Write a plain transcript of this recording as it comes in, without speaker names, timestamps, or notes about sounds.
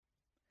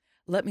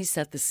Let me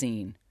set the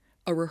scene.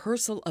 A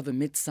rehearsal of A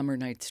Midsummer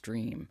Night's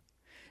Dream.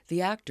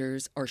 The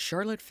actors are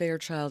Charlotte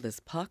Fairchild as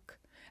Puck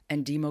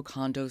and Dimo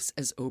Kondos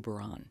as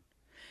Oberon.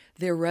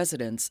 They're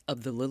residents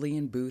of the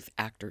Lillian Booth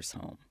Actors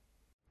Home.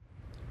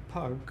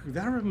 Puck,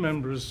 thou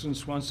remembers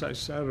since once I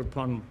sat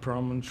upon a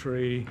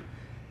promontory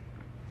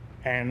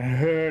and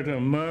heard a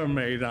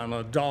mermaid on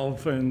a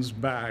dolphin's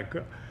back,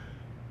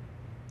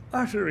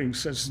 uttering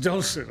such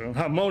dulcet and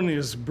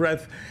harmonious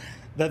breath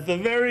that the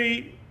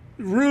very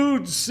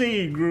rude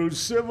sea grew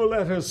civil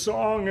at her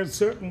song, and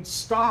certain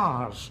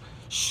stars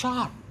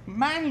shot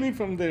manly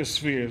from their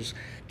spheres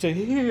to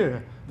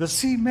hear the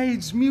sea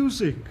maid's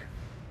music.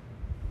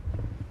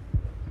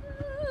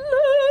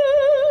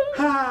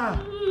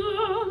 Ha!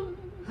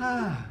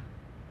 Ha!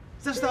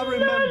 Dost thou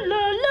remember?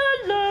 La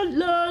la la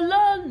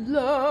la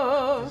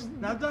la.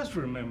 Now dost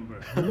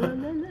remember? La la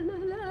la la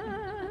la.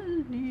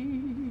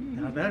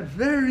 Now that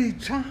very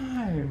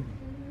time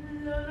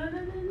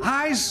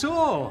I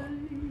saw,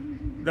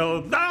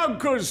 though thou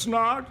couldst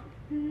not,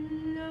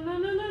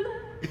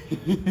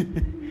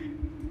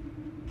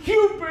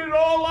 Cupid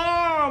all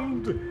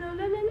armed,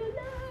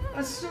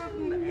 a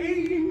certain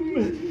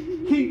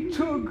aim he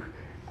took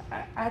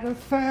at a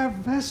fair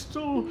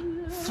vestal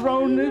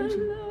throned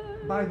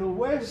by the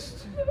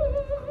west,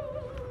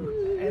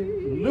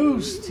 and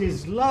loosed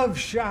his love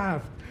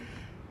shaft.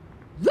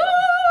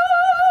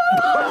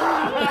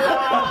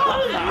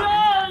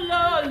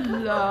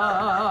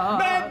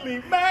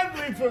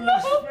 Madly from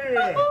his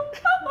sphere.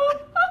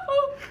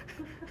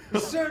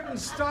 Certain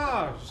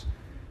stars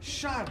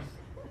shot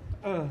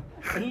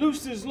and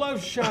loosed his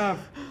love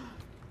shaft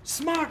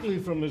smartly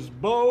from his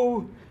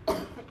bow,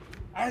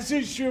 as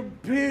it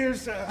should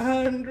pierce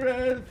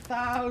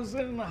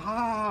 100,000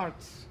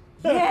 hearts.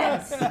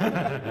 Yes.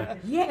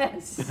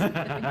 Yes. Yes.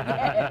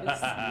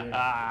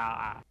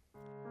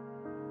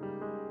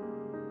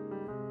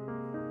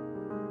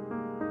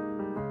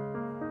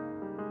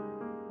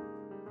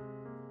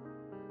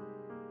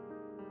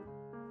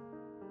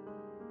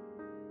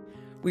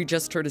 We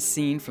just heard a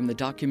scene from the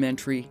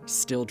documentary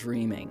Still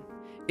Dreaming.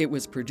 It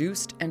was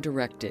produced and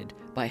directed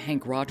by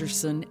Hank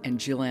Rogerson and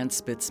Jilann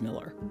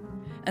Spitzmiller.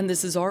 And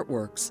this is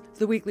Artworks,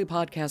 the weekly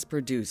podcast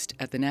produced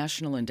at the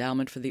National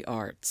Endowment for the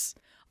Arts.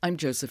 I'm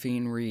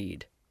Josephine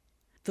Reed.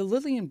 The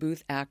Lillian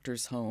Booth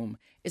Actors Home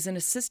is an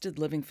assisted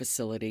living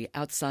facility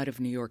outside of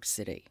New York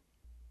City.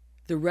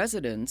 The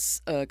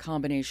residents, a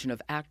combination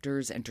of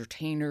actors,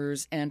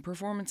 entertainers, and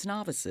performance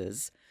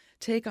novices,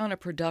 take on a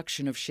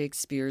production of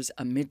Shakespeare's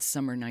A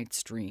Midsummer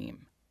Night's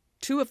Dream.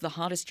 Two of the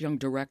hottest young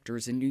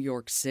directors in New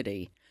York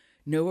City,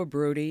 Noah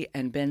Brody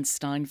and Ben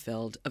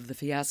Steinfeld of the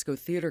Fiasco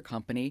Theater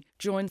Company,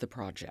 joined the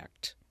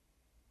project.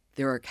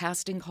 There are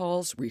casting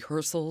calls,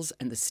 rehearsals,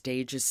 and the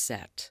stage is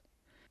set.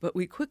 But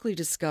we quickly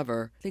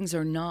discover things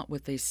are not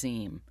what they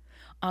seem,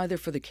 either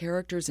for the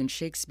characters in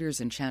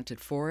Shakespeare's Enchanted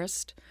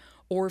Forest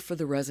or for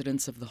the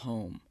residents of the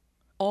home.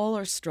 All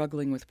are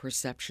struggling with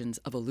perceptions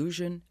of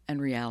illusion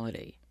and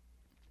reality.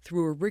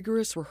 Through a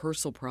rigorous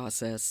rehearsal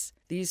process,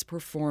 these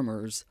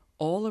performers,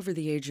 all over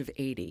the age of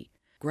 80,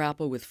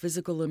 grapple with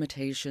physical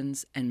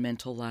limitations and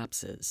mental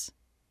lapses.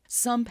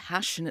 Some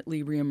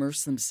passionately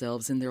reimmerse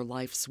themselves in their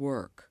life's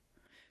work.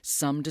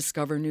 Some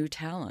discover new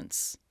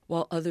talents,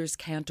 while others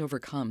can't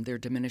overcome their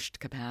diminished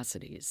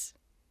capacities.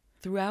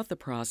 Throughout the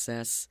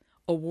process,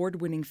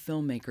 award-winning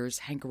filmmakers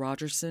Hank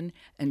Rogerson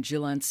and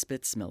Jilann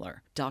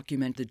Spitzmiller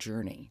document the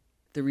journey.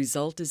 The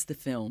result is the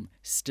film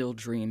Still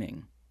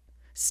Dreaming.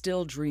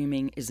 Still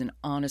Dreaming is an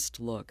honest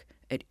look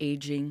at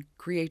aging,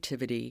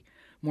 creativity,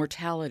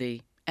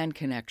 mortality, and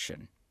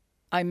connection.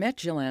 I met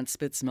Jilann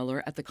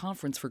Spitzmiller at the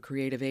Conference for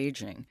Creative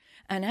Aging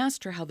and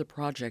asked her how the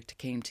project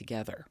came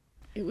together.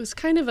 It was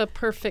kind of a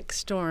perfect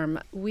storm.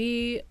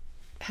 We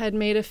had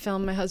made a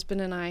film, my husband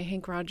and I,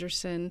 Hank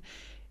Rogerson,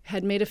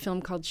 had made a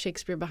film called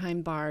Shakespeare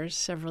Behind Bars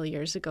several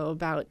years ago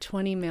about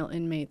 20 male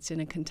inmates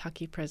in a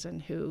Kentucky prison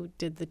who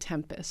did The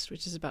Tempest,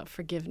 which is about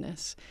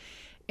forgiveness.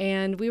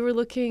 And we were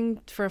looking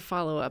for a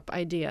follow-up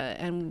idea,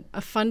 and a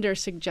funder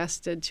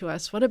suggested to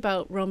us, what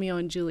about Romeo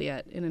and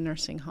Juliet in a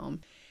nursing home?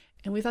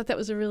 And we thought that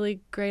was a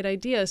really great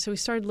idea, so we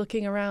started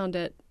looking around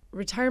at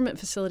retirement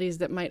facilities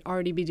that might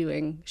already be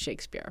doing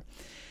Shakespeare.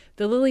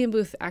 The Lillian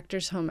Booth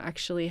Actors Home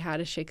actually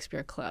had a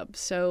Shakespeare club,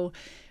 so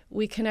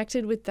we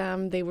connected with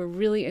them. They were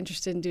really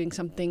interested in doing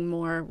something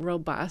more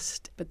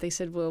robust, but they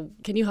said, well,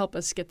 can you help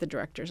us get the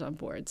directors on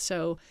board?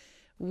 So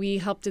we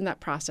helped in that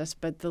process,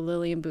 but the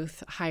Lillian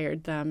Booth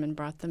hired them and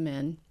brought them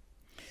in.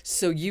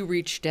 So you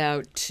reached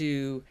out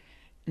to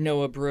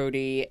Noah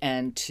Brody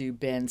and to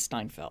Ben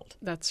Steinfeld.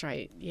 That's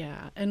right,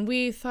 yeah. And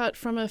we thought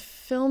from a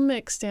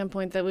filmic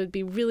standpoint that would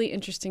be really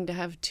interesting to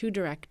have two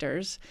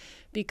directors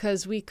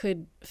because we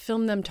could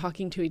film them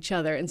talking to each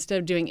other instead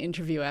of doing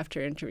interview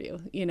after interview,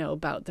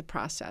 about the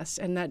process.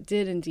 And that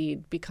did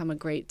indeed become a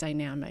great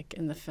dynamic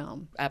in the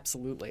film.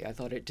 Absolutely. I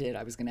thought it did.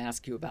 I was going to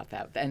ask you about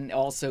that. And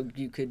also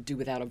you could do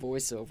without a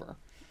voiceover.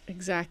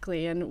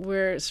 Exactly. And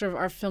we're sort of,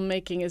 our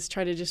filmmaking is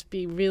try to just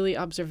be really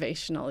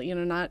observational,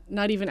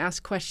 not even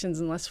ask questions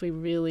unless we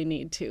really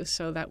need to.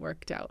 So that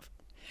worked out.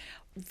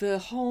 The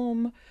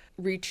home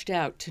reached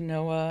out to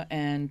Noah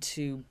and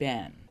to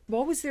Ben.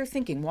 What was their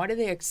thinking? Why did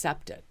they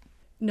accept it?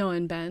 Noah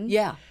and Ben?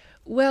 Yeah.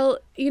 Well,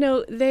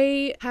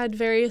 they had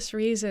various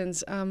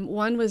reasons.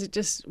 One was it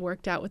just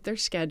worked out with their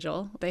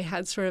schedule. They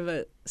had sort of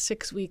a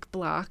 6-week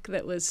block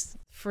that was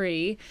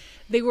free.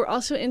 They were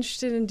also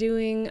interested in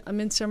doing A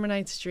Midsummer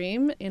Night's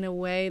Dream in a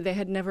way. They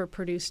had never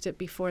produced it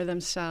before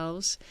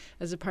themselves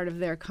as a part of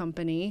their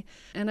company.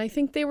 And I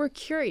think they were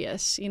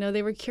curious.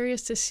 They were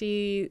curious to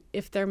see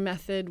if their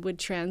method would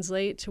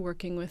translate to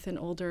working with an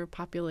older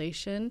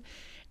population.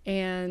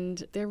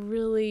 And they're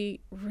really,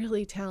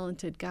 really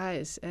talented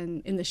guys.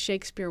 And in the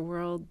Shakespeare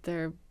world,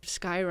 they're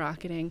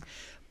skyrocketing.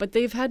 But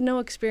they've had no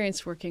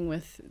experience working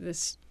with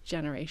this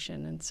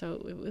generation. And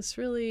so it was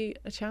really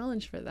a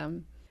challenge for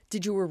them.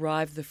 Did you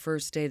arrive the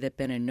first day that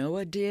Ben and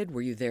Noah did?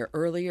 Were you there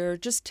earlier?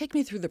 Just take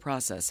me through the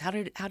process. How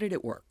did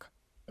it work?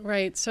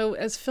 Right. So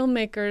as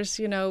filmmakers,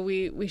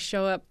 we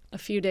show up a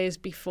few days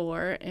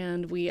before,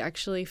 and we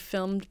actually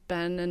filmed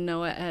Ben and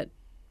Noah at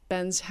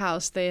Ben's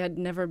house. They had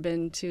never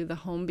been to the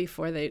home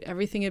before.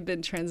 Everything had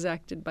been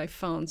transacted by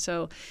phone.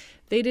 So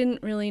they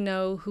didn't really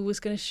know who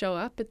was going to show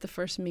up at the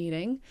first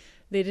meeting.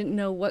 They didn't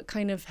know what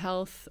kind of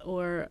health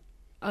or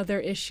other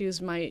issues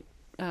might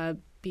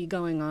be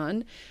going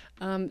on.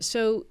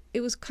 So it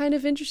was kind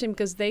of interesting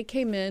because they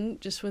came in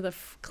just with a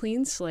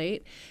clean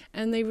slate,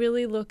 and they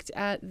really looked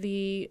at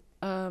the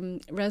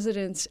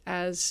residents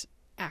as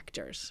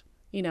actors,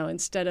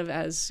 instead of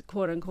as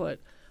quote unquote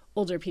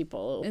older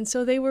people. And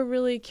so they were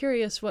really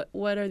curious,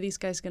 what are these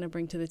guys going to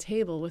bring to the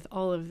table with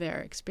all of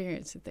their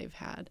experience that they've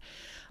had.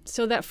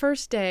 So that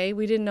first day,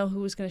 we didn't know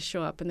who was going to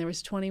show up, and there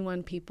was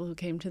 21 people who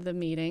came to the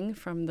meeting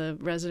from the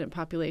resident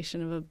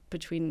population of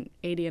between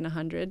 80 and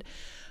 100.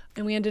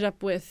 And we ended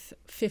up with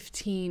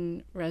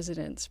 15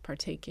 residents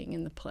partaking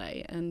in the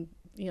play. And,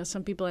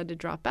 some people had to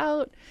drop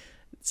out.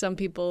 Some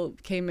people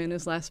came in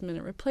as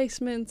last-minute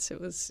replacements.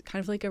 It was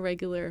kind of like a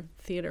regular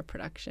theater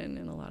production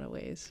in a lot of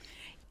ways.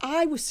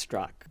 I was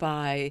struck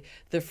by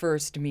the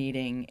first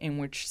meeting in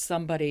which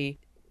somebody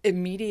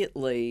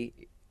immediately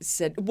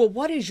said, well,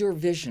 what is your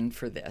vision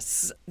for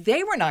this?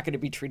 They were not going to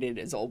be treated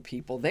as old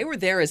people. They were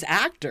there as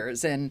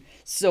actors. And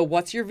so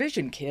what's your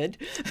vision, kid?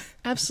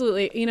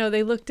 Absolutely.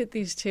 They looked at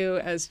these two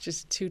as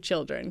just two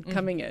children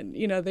coming in.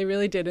 They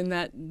really did. And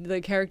that the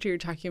character you're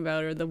talking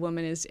about, or the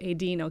woman, is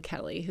Adine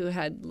O'Kelly, who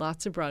had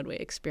lots of Broadway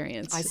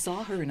experience. I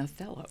saw her in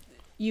Othello.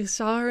 You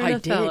saw her in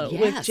Othello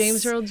with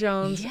James Earl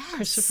Jones, Yes.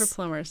 Christopher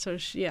Plummer. So,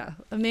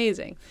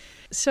 amazing.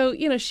 So,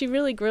 she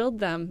really grilled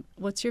them.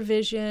 What's your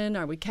vision?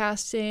 Are we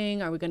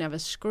casting? Are we going to have a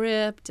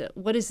script?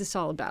 What is this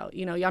all about?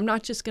 I'm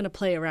not just going to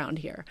play around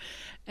here.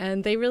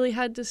 And they really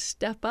had to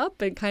step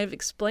up and kind of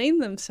explain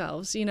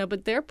themselves,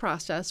 but their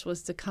process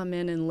was to come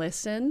in and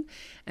listen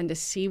and to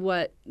see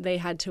what they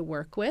had to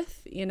work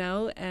with,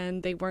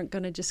 and they weren't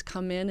going to just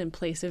come in and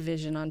place a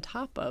vision on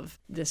top of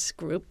this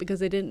group because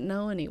they didn't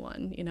know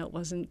anyone. It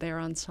wasn't their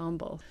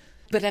ensemble.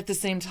 But at the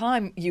same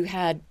time, you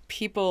had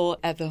people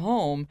at the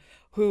home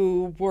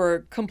who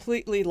were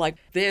completely like,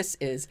 this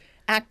is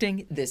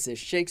acting, this is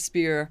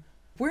Shakespeare.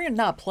 We're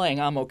not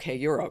playing I'm okay,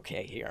 you're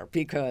okay here,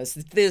 because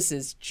this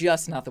is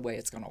just not the way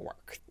it's going to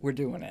work. We're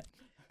doing it.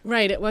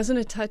 Right. It wasn't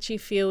a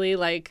touchy-feely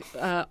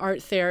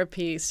art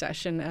therapy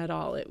session at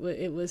all.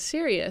 It was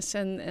serious.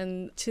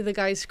 And to the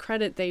guys'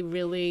 credit, they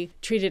really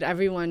treated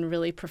everyone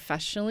really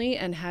professionally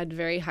and had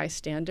very high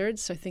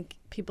standards. So I think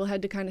people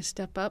had to kind of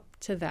step up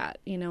to that,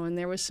 and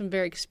there was some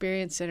very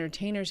experienced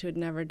entertainers who had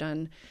never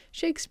done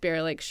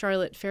Shakespeare, like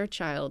Charlotte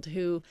Fairchild,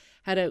 who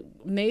had an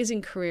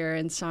amazing career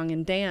in song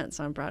and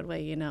dance on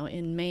Broadway,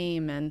 in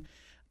Mame and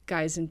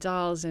Guys and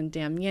Dolls and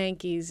Damn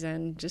Yankees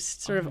and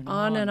just sort of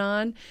on and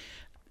on.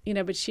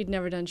 But she'd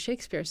never done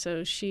Shakespeare,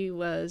 so she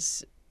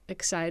was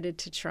excited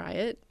to try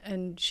it.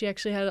 And she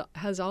actually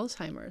has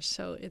Alzheimer's,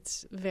 so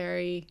it's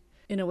very,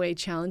 in a way,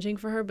 challenging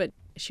for her, but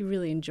she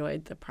really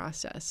enjoyed the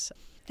process.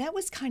 That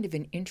was kind of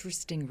an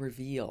interesting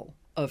reveal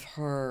of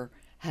her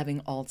having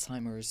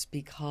Alzheimer's,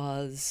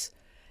 because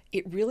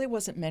it really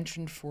wasn't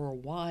mentioned for a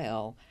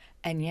while,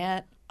 and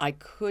yet I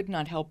could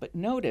not help but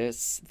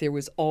notice there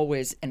was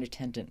always an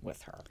attendant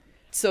with her.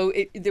 So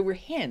there were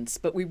hints,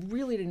 but we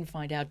really didn't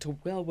find out till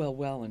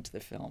well into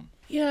the film.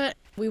 Yeah,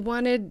 we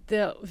wanted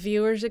the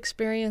viewer's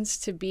experience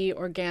to be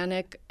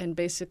organic and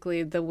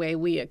basically the way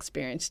we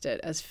experienced it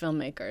as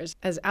filmmakers,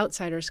 as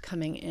outsiders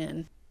coming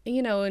in.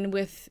 And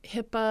with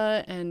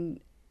HIPAA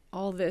and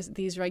all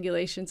these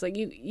regulations, like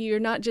you're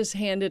not just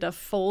handed a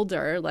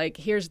folder like,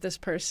 here's this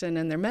person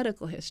and their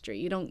medical history.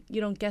 You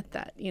don't get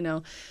that,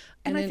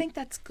 And I think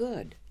that's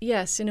good.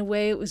 Yes, in a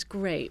way it was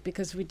great,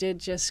 because we did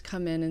just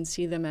come in and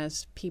see them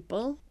as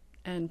people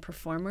and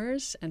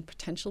performers and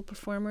potential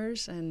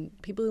performers and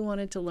people who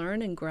wanted to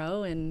learn and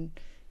grow and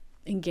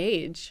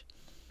engage.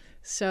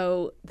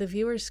 So the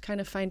viewers kind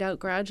of find out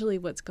gradually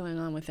what's going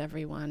on with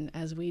everyone,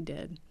 as we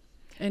did.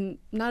 And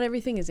not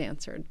everything is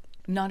answered.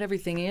 Not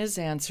everything is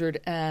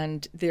answered,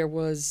 and there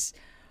was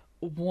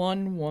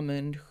one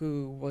woman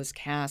who was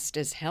cast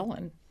as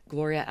Helen,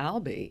 Gloria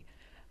Albee.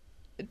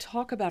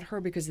 talk about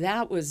her, because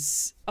that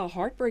was a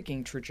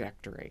heartbreaking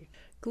trajectory.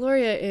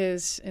 Gloria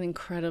is an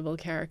incredible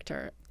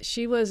character.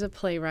 She was a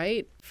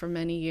playwright for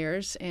many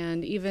years,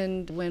 and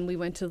even when we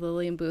went to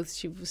Lillian Booth,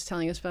 she was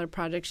telling us about a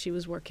project she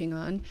was working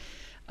on,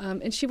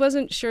 and she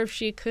wasn't sure if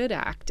she could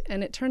act,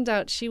 and it turned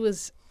out she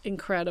was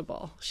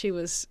incredible. She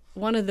was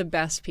one of the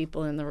best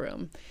people in the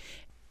room.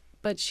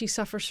 But she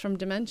suffers from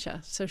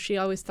dementia, so she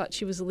always thought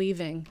she was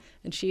leaving,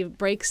 and she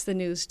breaks the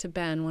news to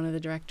Ben, one of the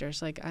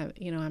directors, like,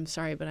 I'm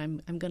sorry, but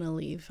I'm going to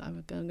leave.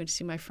 I'm going to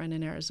see my friend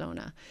in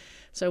Arizona,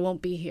 so I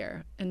won't be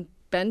here. And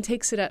Ben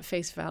takes it at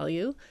face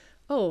value.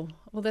 Oh,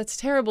 well, that's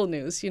terrible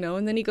news,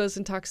 and then he goes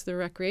and talks to the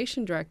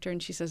recreation director,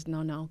 and she says,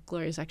 no,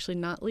 Gloria's actually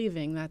not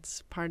leaving.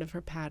 That's part of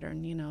her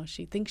pattern,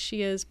 She thinks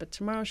she is, but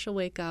tomorrow she'll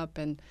wake up,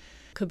 and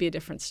could be a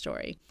different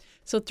story.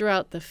 So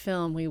throughout the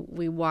film,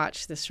 we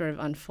watch this sort of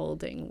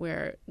unfolding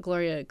where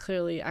Gloria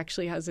clearly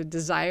actually has a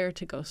desire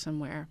to go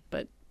somewhere,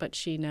 but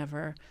she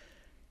never,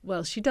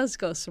 well, she does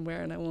go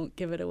somewhere, and I won't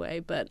give it away,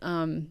 but,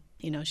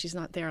 she's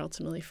not there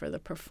ultimately for the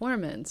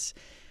performance.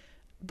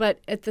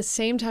 But at the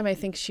same time, I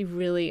think she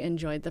really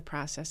enjoyed the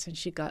process, and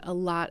she got a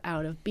lot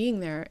out of being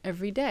there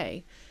every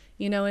day,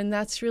 and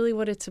that's really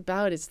what it's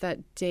about. It's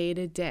that day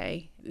to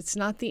day. It's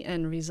not the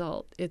end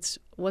result. It's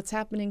what's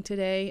happening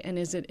today, and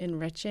is it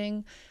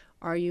enriching?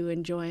 Are you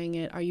enjoying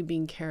it? Are you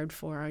being cared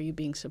for? Are you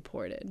being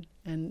supported?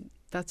 And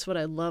that's what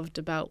I loved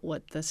about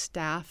what the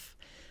staff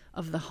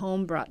of the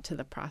home brought to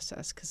the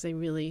process, because they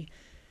really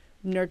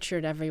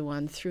nurtured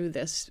everyone through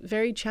this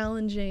very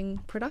challenging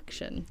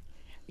production.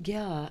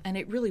 Yeah, and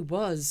it really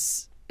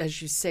was,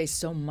 as you say,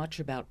 so much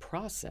about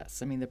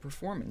process. I mean, the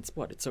performance,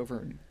 it's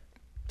over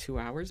 2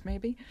 hours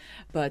maybe?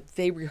 But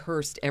they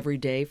rehearsed every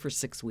day for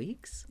 6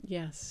 weeks?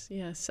 Yes.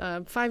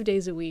 5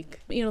 days a week.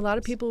 A lot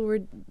of people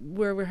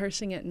were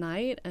rehearsing at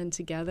night and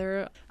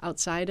together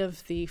outside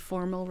of the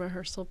formal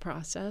rehearsal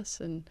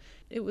process. And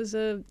it was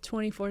a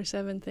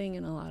 24/7 thing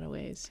in a lot of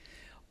ways.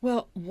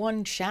 Well,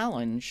 one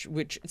challenge,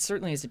 which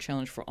certainly is a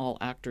challenge for all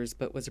actors,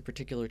 but was a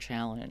particular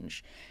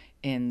challenge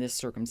in this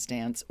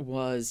circumstance,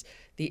 was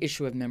the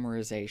issue of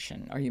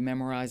memorization. Are you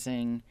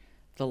memorizing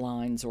the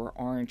lines or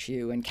aren't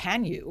you? And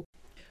can you?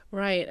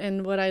 Right.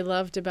 And what I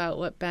loved about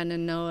what Ben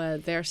and Noah,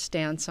 their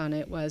stance on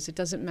it was, it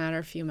doesn't matter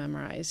if you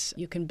memorize.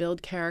 You can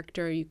build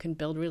character, you can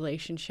build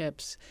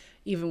relationships,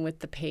 even with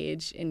the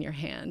page in your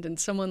hand. And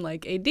someone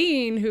like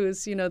Aideen, who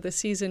is, the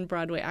seasoned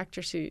Broadway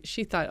actress,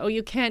 she thought,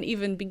 you can't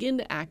even begin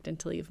to act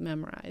until you've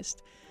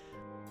memorized.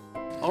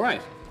 All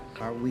right.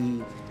 Are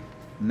we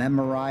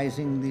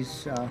memorizing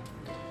these?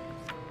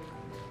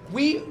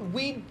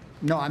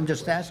 No, I'm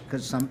just asking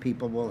because some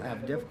people will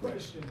have difficulty. What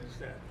question is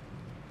that?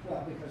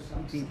 Well, because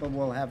some people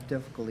will have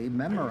difficulty Are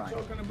memorizing.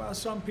 you talking about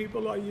some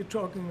people, or are you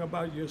talking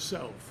about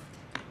yourself?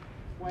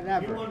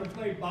 Whatever. You want to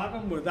play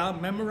bottom without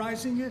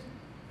memorizing it?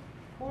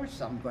 Of course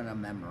I'm going to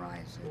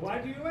memorize it. Why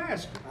do you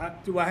ask?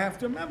 Do I have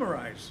to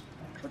memorize?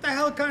 What the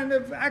hell kind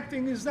of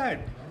acting is that?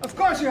 Of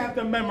course you have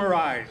to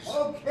memorize.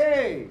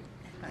 Okay.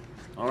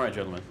 All right,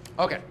 gentlemen.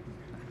 Okay.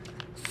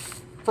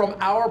 From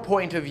our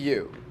point of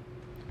view,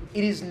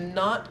 it is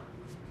not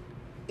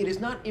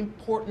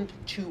important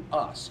to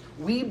us.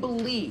 We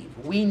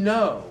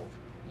know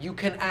you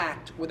can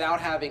act without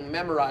having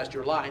memorized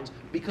your lines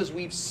because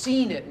we've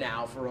seen it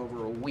now for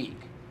over a week.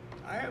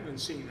 I haven't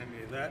seen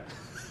any of that.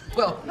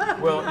 Well,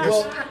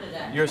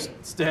 Your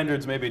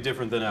standards may be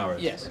different than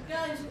ours. yes.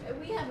 Guys,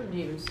 we haven't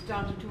even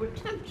started to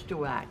attempt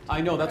to act.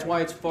 I know, that's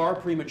why it's far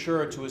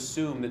premature to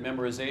assume that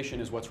memorization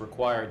is what's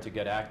required to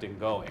get acting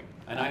going.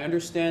 And I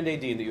understand,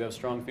 Aideen, that you have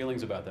strong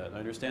feelings about that. I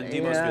understand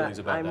Demo's feelings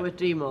about that. I'm with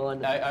Demo on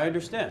that. I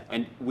understand.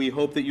 And we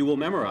hope that you will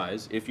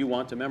memorize if you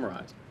want to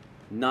memorize.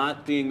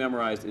 Not being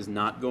memorized is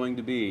not going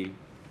to be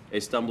a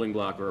stumbling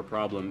block or a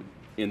problem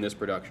in this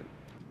production.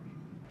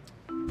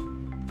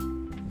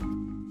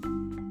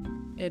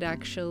 It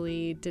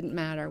actually didn't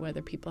matter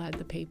whether people had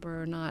the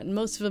paper or not. And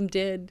most of them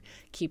did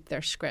keep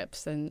their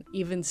scripts, and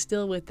even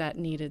still with that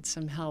needed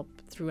some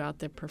help throughout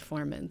the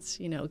performance,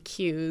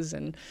 cues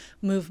and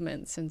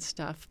movements and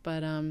stuff.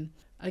 But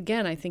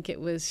again, I think it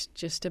was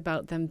just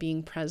about them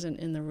being present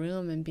in the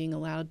room and being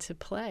allowed to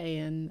play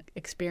and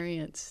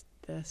experience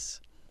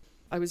this.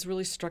 I was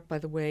really struck by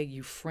the way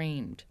you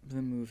framed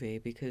the movie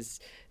because,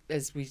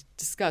 as we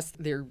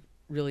discussed, there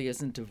really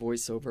isn't a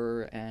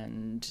voiceover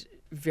and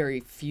very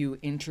few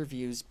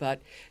interviews,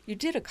 but you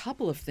did a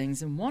couple of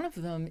things, and one of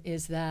them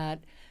is that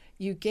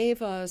you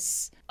gave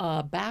us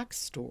a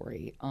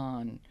backstory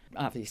on,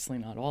 obviously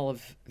not all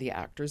of the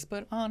actors,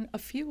 but on a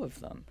few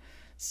of them.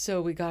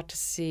 So we got to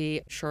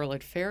see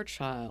Charlotte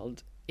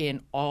Fairchild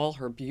in all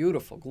her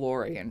beautiful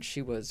glory, and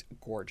she was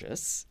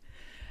gorgeous.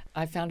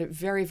 I found it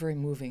very, very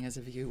moving as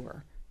a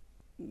viewer.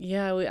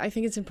 Yeah, I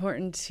think it's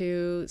important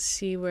to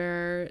see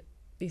where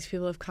these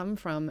people have come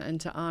from and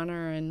to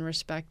honor and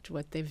respect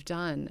what they've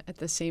done. At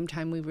the same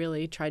time, we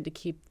really tried to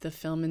keep the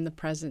film in the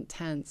present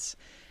tense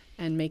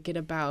and make it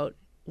about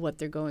what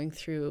they're going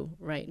through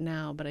right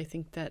now. But I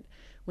think that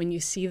when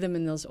you see them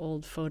in those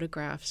old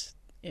photographs,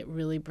 it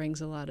really brings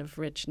a lot of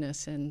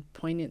richness and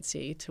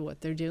poignancy to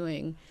what they're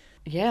doing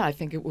Yeah, I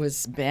think it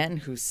was Ben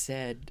who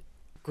said,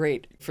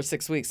 great, for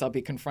 6 weeks I'll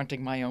be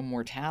confronting my own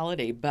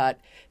mortality. But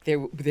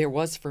there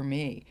was for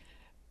me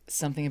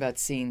something about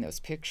seeing those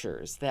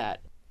pictures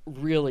that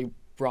really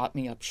brought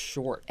me up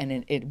short.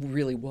 And it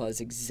really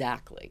was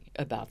exactly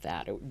about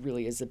that. It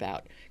really is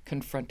about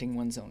confronting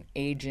one's own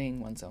aging,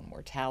 one's own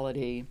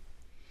mortality.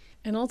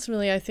 And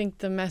ultimately, I think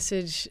the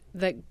message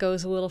that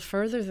goes a little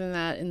further than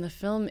that in the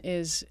film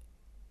is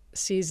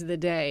seize the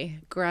day,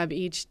 grab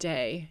each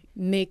day,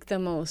 make the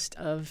most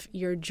of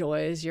your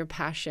joys, your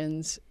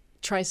passions,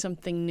 try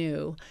something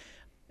new,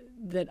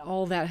 that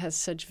all that has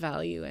such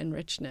value and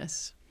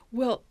richness.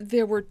 Well,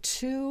 there were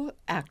two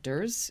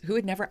actors who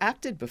had never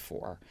acted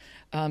before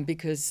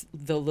because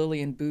the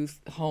Lillian Booth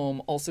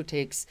Home also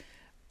takes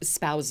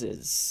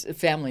spouses,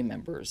 family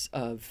members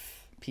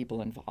of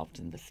people involved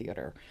in the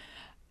theater.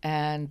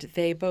 And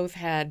they both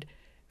had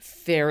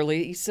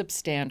fairly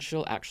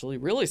substantial, actually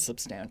really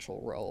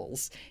substantial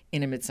roles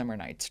in A Midsummer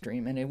Night's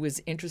Dream. And it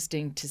was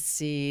interesting to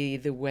see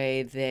the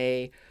way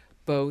they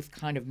both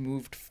kind of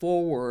moved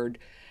forward,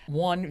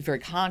 one very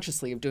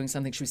consciously of doing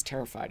something she was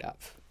terrified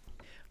of.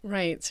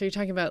 Right. So you're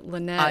talking about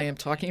Lynette. I am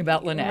talking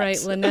about Lynette.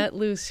 Right. Lynette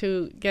Luce,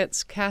 who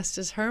gets cast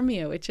as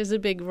Hermia, which is a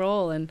big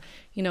role. And,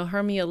 you know,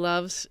 Hermia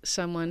loves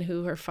someone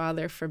who her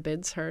father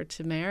forbids her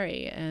to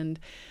marry. And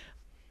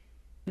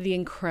the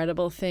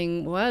incredible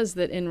thing was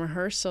that in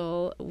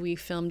rehearsal, we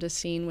filmed a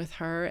scene with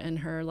her and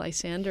her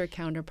Lysander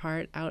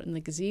counterpart out in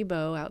the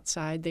gazebo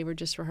outside. They were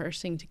just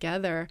rehearsing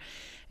together.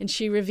 And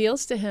she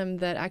reveals to him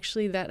that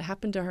actually that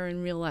happened to her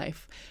in real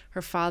life.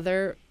 Her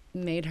father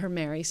made her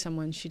marry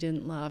someone she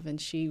didn't love, and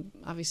she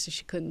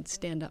couldn't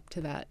stand up to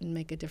that and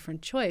make a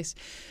different choice.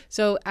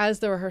 So as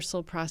the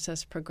rehearsal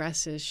process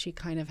progresses, she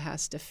kind of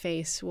has to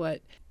face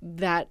what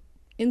that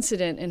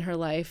incident in her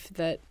life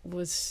that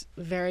was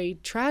very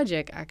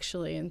tragic,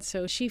 actually. And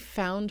so she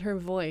found her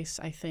voice,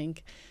 I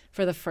think,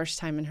 for the first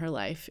time in her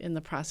life in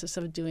the process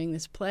of doing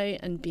this play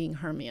and being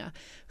Hermia,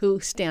 who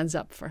stands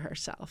up for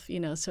herself, you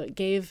know. So it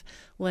gave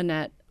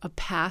Lynette a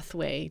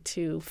pathway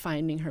to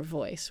finding her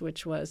voice,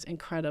 which was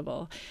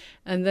incredible.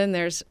 And then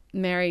there's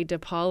Mary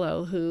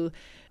DiPaolo, who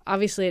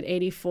obviously at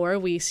 84,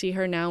 we see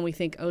her now and we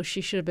think, oh,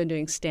 she should have been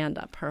doing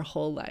stand-up her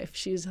whole life.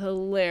 She's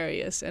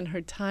hilarious, and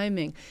her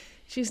timing.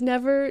 She's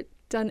never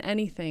done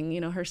anything. You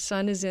know, her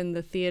son is in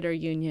the theater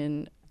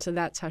union, so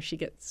that's how she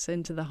gets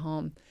into the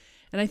home.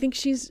 And I think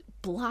she's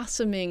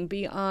blossoming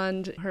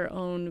beyond her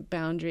own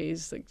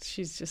boundaries. Like,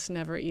 she's just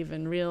never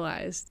even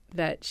realized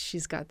that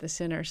she's got this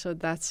in her. So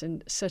that's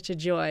such a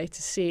joy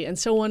to see, and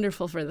so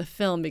wonderful for the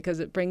film because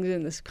it brings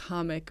in this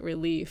comic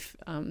relief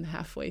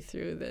halfway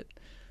through that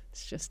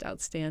it's just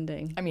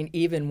outstanding. I mean,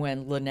 even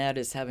when Lynette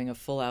is having a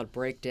full-out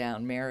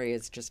breakdown, Mary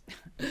is just,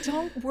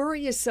 don't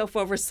worry yourself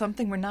over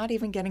something we're not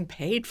even getting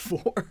paid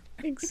for.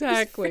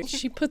 Exactly.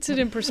 She puts it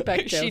in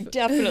perspective. She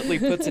definitely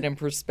puts it in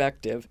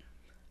perspective.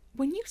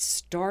 When you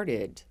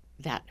started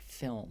that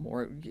film,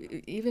 or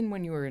even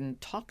when you were in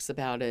talks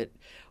about it,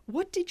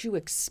 what did you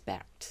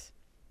expect?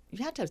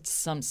 You had to have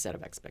some set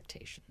of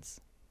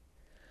expectations.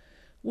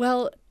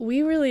 Well,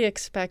 we really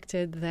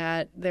expected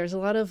that there's a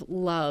lot of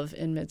love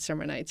in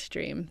Midsummer Night's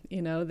Dream.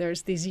 You know,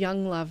 there's these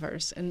young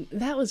lovers, and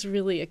that was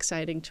really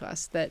exciting to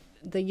us, that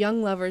the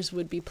young lovers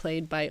would be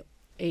played by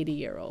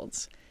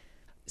 80-year-olds.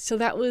 So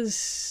that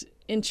was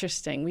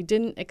interesting. We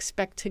didn't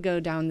expect to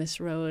go down this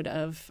road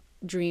of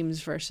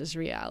dreams versus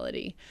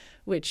reality,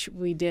 which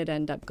we did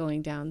end up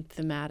going down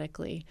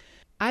thematically.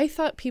 I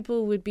thought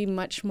people would be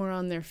much more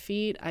on their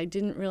feet. I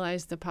didn't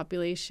realize the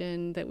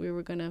population that we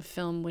were going to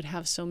film would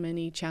have so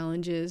many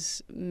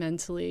challenges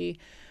mentally,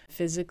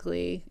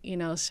 physically, you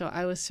know, so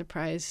I was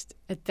surprised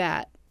at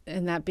that.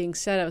 And that being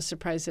said, I was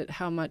surprised at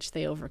how much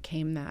they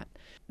overcame that.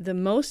 The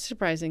most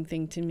surprising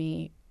thing to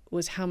me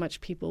was how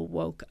much people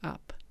woke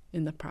up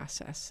in the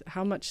process,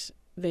 how much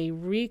they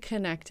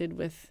reconnected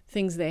with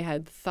things they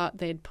had thought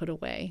they'd put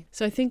away.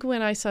 So I think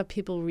when I saw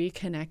people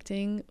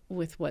reconnecting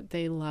with what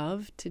they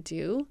love to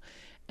do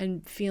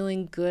and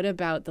feeling good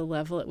about the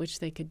level at which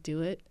they could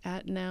do it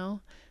at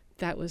now,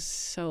 that was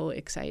so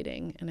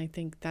exciting. And I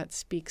think that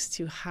speaks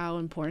to how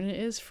important it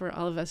is for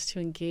all of us to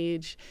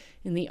engage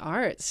in the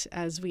arts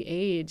as we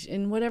age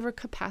in whatever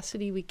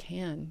capacity we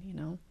can, you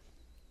know.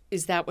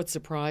 Is that what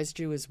surprised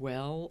you as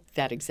well,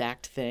 that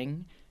exact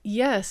thing?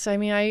 Yes. I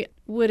mean, I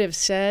would have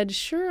said,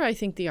 sure, I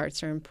think the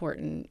arts are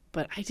important,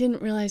 but I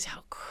didn't realize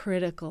how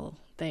critical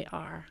they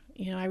are.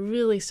 You know, I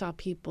really saw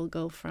people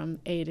go from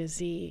A to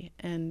Z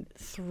and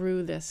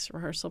through this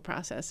rehearsal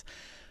process.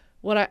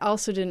 What I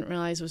also didn't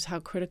realize was how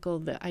critical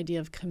the idea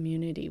of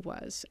community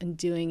was, and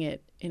doing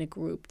it in a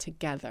group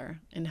together,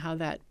 and how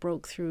that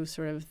broke through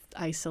sort of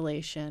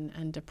isolation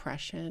and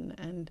depression.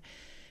 And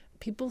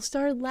people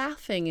started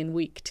laughing in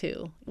week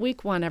 2.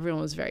 Week 1,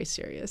 everyone was very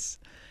serious.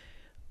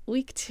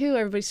 Week 2,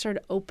 everybody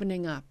started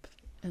opening up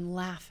and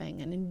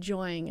laughing and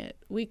enjoying it.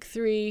 Week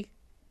 3,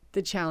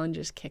 the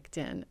challenges kicked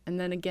in. And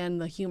then again,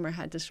 the humor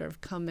had to sort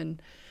of come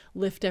and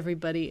lift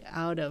everybody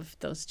out of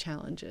those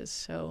challenges.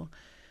 So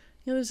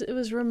it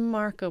was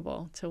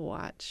remarkable to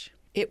watch.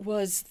 It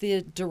was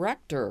the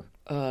director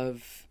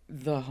of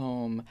the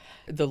home,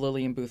 the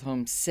Lillian Booth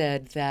home,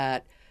 said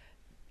that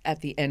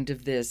at the end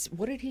of this,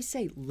 what did he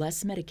say,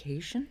 less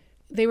medication?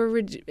 They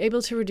were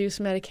able to reduce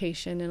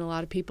medication, and a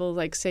lot of people,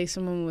 like say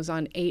someone was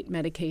on 8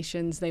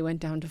 medications, they went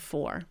down to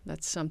 4.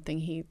 That's something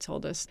he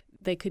told us.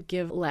 They could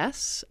give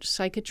less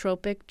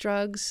psychotropic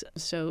drugs,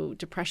 so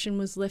depression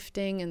was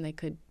lifting and they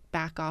could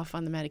back off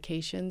on the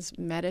medications.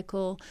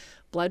 Medical,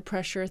 blood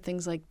pressure,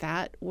 things like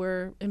that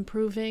were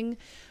improving.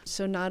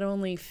 So not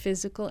only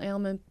physical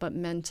ailment, but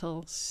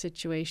mental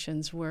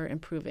situations were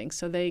improving.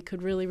 So they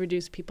could really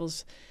reduce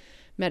people's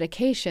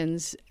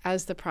medications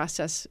as the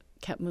process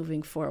kept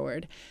moving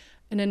forward.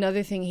 And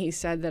another thing he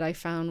said that I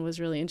found was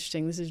really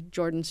interesting, this is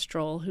Jordan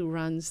Stroll, who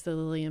runs the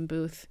Lillian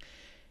Booth.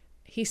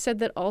 He said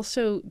that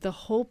also the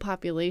whole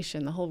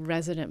population, the whole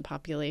resident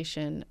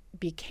population,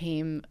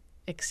 became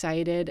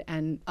excited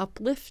and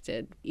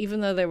uplifted.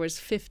 Even though there was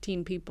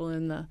 15 people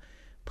in the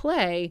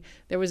play,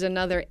 there was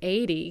another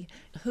 80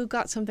 who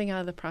got something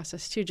out of the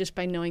process too, just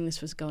by knowing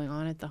this was going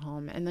on at the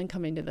home and then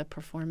coming to the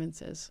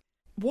performances.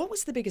 What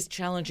was the biggest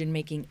challenge in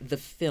making the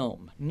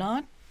film?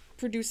 Not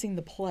producing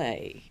the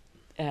play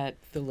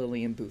at the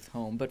Lillian Booth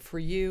home, but for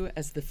you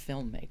as the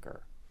filmmaker?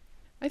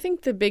 I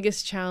think the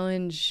biggest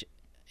challenge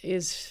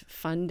is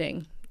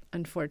funding,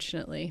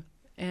 unfortunately.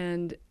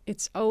 And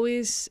it's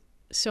always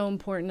so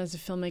important as a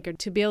filmmaker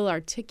to be able to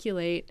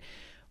articulate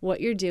what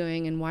you're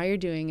doing and why you're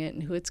doing it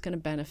and who it's going to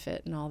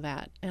benefit and all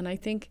that. And I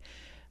think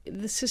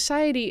the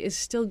society is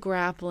still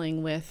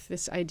grappling with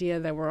this idea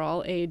that we're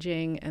all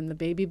aging and the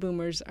baby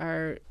boomers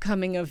are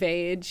coming of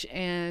age,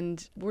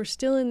 and we're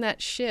still in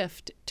that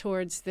shift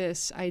towards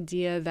this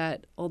idea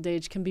that old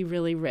age can be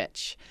really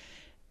rich.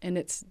 And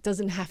it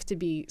doesn't have to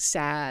be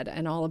sad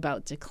and all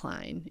about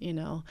decline, you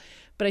know.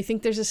 But I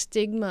think there's a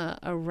stigma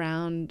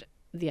around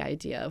the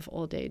idea of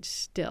old age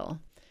still.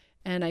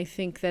 And I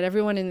think that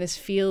everyone in this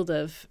field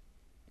of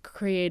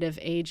creative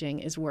aging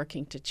is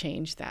working to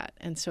change that.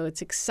 And so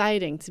it's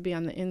exciting to be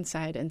on the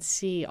inside and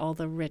see all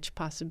the rich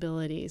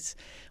possibilities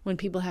when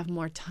people have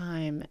more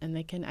time and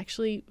they can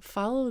actually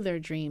follow their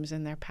dreams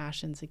and their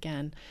passions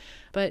again.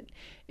 But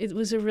it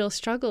was a real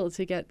struggle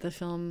to get the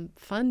film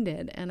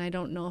funded, and I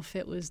don't know if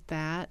it was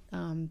that,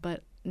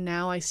 but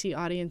now I see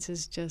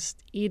audiences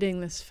just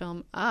eating this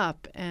film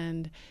up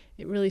and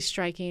it really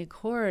striking a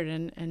chord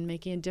and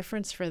making a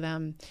difference for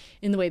them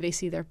in the way they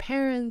see their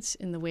parents,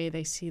 in the way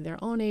they see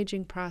their own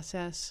aging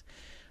process.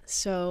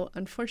 So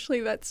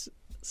unfortunately, that's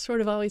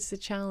sort of always the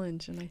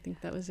challenge, and I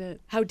think that was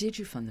it. How did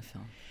you fund the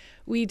film?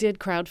 We did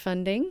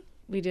crowdfunding.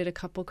 We did a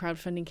couple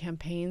crowdfunding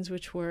campaigns,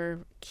 which were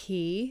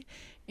key.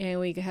 And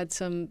we had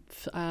some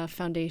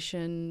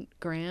foundation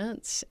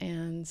grants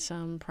and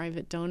some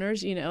private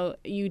donors. You know,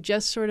 you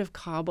just sort of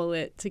cobble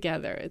it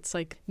together. It's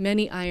like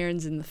many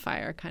irons in the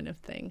fire kind of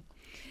thing.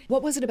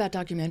 What was it about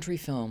documentary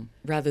film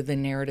rather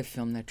than narrative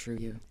film that drew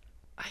you?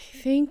 I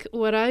think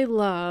what I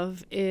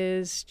love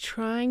is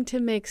trying to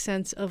make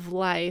sense of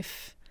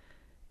life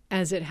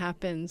as it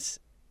happens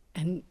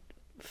and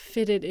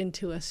fit it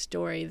into a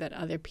story that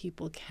other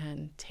people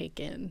can take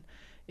in.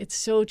 It's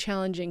so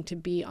challenging to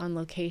be on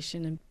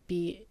location and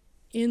be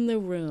in the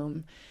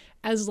room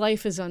as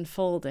life is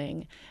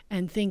unfolding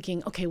and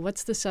thinking, okay,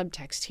 what's the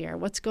subtext here?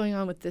 What's going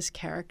on with this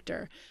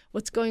character?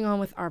 What's going on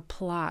with our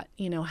plot?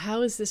 You know,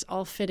 how is this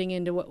all fitting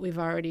into what we've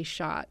already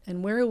shot?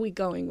 And where are we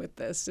going with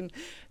this? And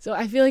so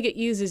I feel like it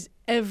uses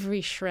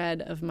every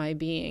shred of my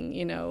being,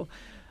 you know,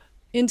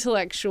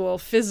 intellectual,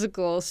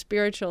 physical,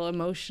 spiritual,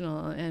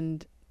 emotional.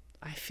 And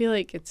I feel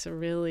like it's a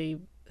really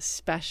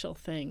special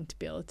thing to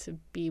be able to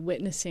be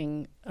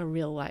witnessing a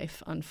real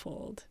life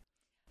unfold.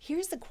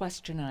 Here's the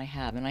question I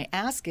have, and I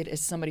ask it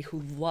as somebody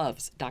who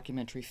loves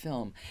documentary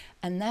film,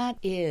 and that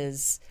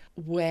is,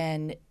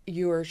 when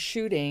you're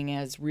shooting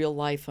as real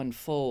life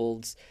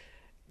unfolds,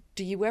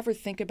 do you ever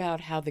think about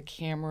how the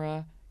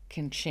camera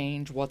can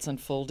change what's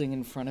unfolding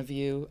in front of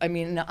you? I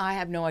mean, I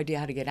have no idea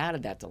how to get out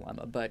of that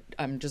dilemma, but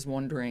I'm just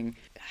wondering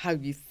how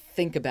you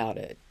think about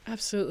it.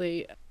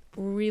 Absolutely.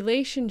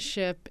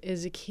 Relationship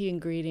is a key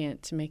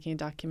ingredient to making a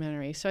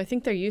documentary. So I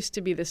think there used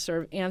to be this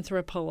sort of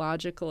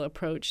anthropological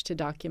approach to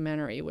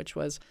documentary, which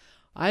was,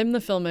 I'm the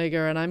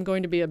filmmaker and I'm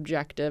going to be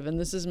objective and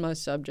this is my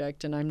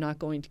subject and I'm not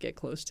going to get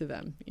close to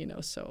them, you know,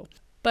 so.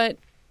 But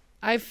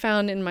I've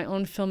found in my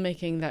own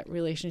filmmaking that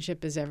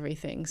relationship is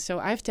everything. So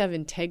I have to have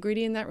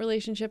integrity in that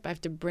relationship. I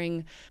have to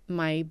bring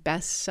my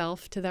best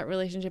self to that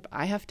relationship.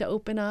 I have to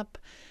open up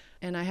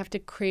and I have to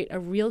create a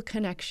real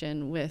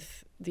connection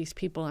with these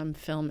people I'm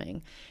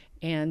filming.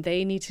 And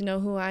they need to know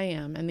who I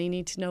am, and they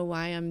need to know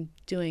why I'm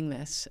doing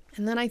this.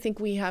 And then I think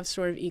we have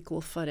sort of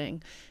equal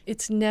footing.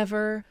 It's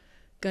never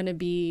going to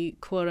be,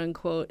 quote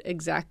unquote,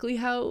 exactly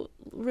how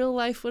real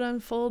life would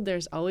unfold.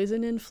 There's always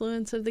an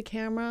influence of the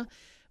camera.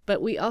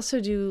 But we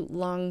also do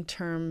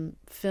long-term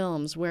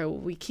films where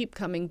we keep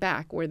coming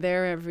back. We're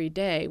there every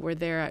day. We're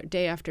there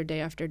day after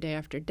day after day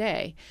after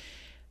day.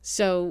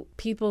 So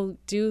people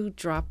do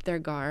drop their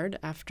guard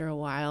after a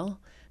while.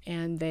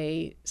 and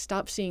they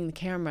stop seeing the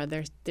camera.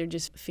 They're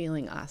just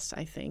feeling us,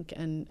 I think.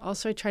 And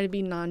also I try to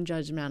be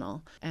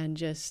non-judgmental and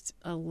just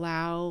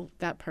allow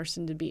that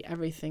person to be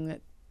everything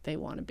that they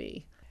want to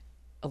be.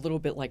 A little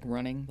bit like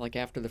running, like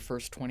after the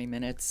first 20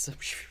 minutes,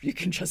 you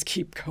can just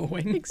keep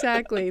going.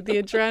 Exactly.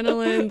 The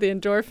adrenaline, the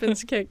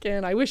endorphins kick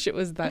in. I wish it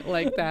was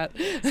like that.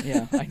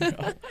 Yeah, I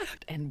know.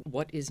 And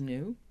what is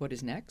new? What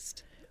is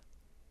next?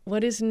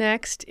 What is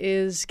next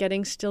is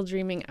getting Still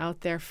Dreaming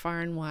out there far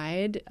and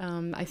wide.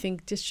 I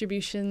think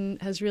distribution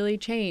has really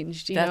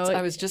changed.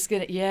 I was just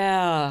going to,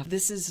 yeah.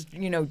 This is,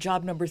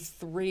 job number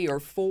 3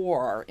 or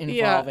 4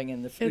 involving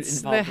in the it's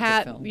involved the hat.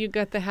 with the film. You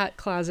got the hat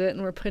closet,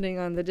 and we're putting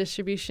on the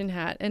distribution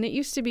hat. And it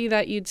used to be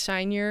that you'd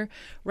sign your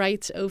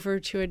rights over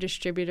to a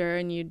distributor,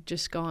 and you'd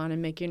just go on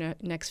and make your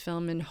next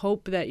film and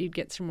hope that you'd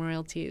get some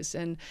royalties.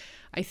 And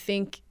I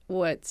think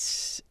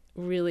what's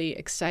really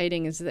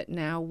exciting is that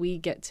now we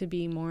get to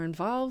be more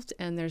involved,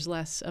 and there's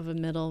less of a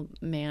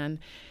middleman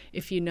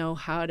if you know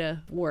how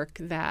to work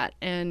that.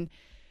 And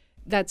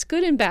that's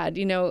good and bad.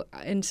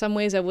 In some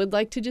ways I would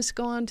like to just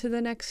go on to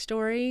the next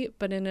story,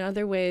 but in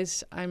other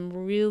ways I'm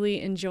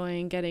really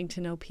enjoying getting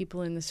to know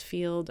people in this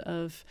field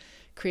of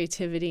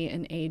creativity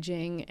and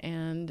aging,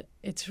 and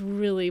it's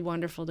really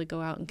wonderful to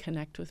go out and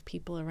connect with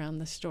people around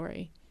the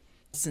story.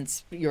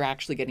 Since you're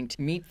actually getting to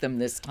meet them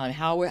this time,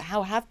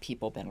 how have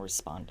people been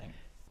responding?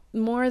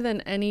 More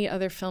than any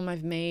other film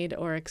I've made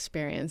or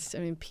experienced. I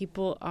mean,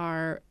 people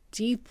are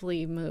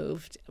deeply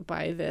moved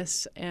by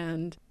this,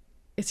 and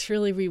it's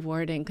really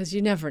rewarding because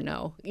you never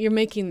know. You're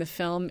making the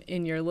film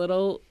in your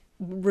little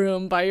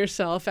room by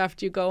yourself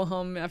after you go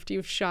home, after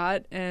you've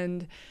shot,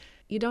 and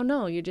you don't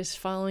know. You're just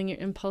following your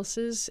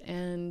impulses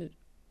and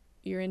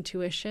your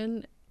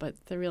intuition,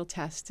 but the real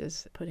test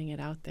is putting it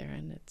out there,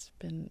 and it's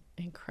been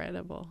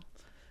incredible.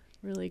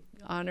 Really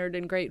honored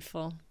and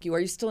grateful. Are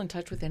you still in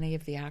touch with any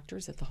of the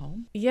actors at the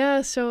home?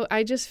 Yeah, so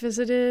I just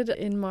visited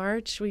in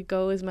March. We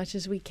go as much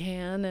as we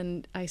can,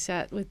 and I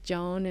sat with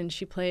Joan, and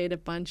she played a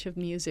bunch of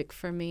music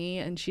for me,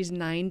 and she's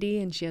 90,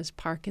 and she has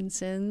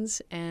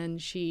Parkinson's, and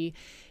she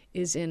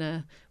is in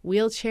a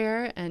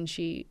wheelchair, and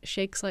she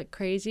shakes like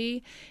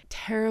crazy.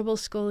 Terrible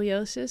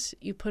scoliosis.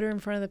 You put her in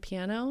front of the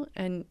piano,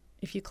 and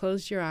if you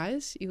closed your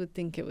eyes, you would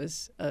think it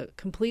was a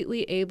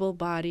completely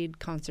able-bodied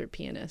concert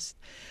pianist.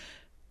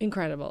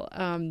 Incredible.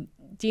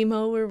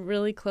 Demo we're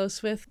really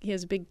close with. He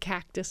has a big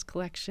cactus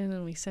collection,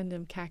 and we send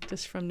him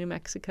cactus from New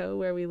Mexico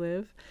where we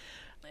live.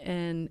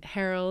 And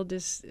Harold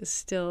is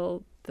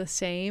still the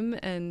same.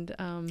 And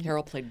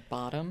Harold played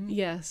Bottom.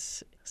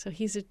 Yes. So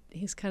he's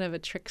kind of a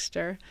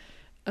trickster.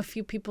 A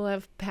few people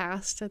have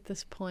passed at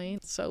this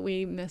point, so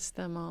we miss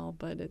them all.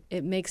 But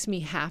it makes me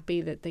happy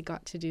that they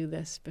got to do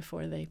this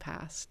before they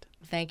passed.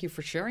 Thank you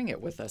for sharing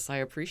it with us. I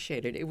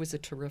appreciate it. It was a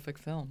terrific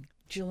film.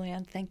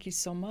 Jilann, thank you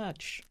so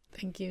much.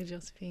 Thank you,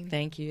 Josephine.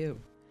 Thank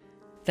you.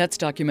 That's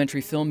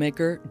documentary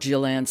filmmaker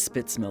Jilann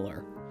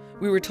Spitzmiller.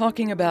 We were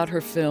talking about her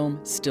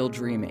film, Still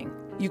Dreaming.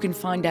 You can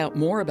find out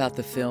more about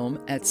the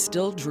film at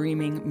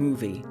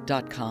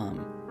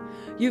stilldreamingmovie.com.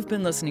 You've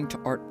been listening to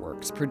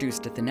Artworks,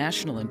 produced at the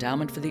National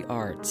Endowment for the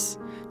Arts.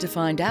 To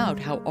find out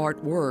how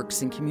art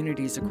works in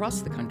communities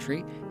across the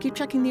country, keep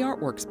checking the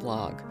Artworks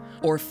blog,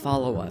 or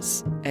follow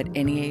us at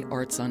NEA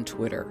Arts on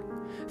Twitter.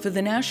 For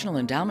the National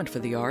Endowment for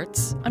the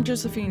Arts, I'm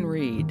Josephine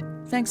Reed.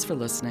 Thanks for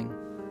listening.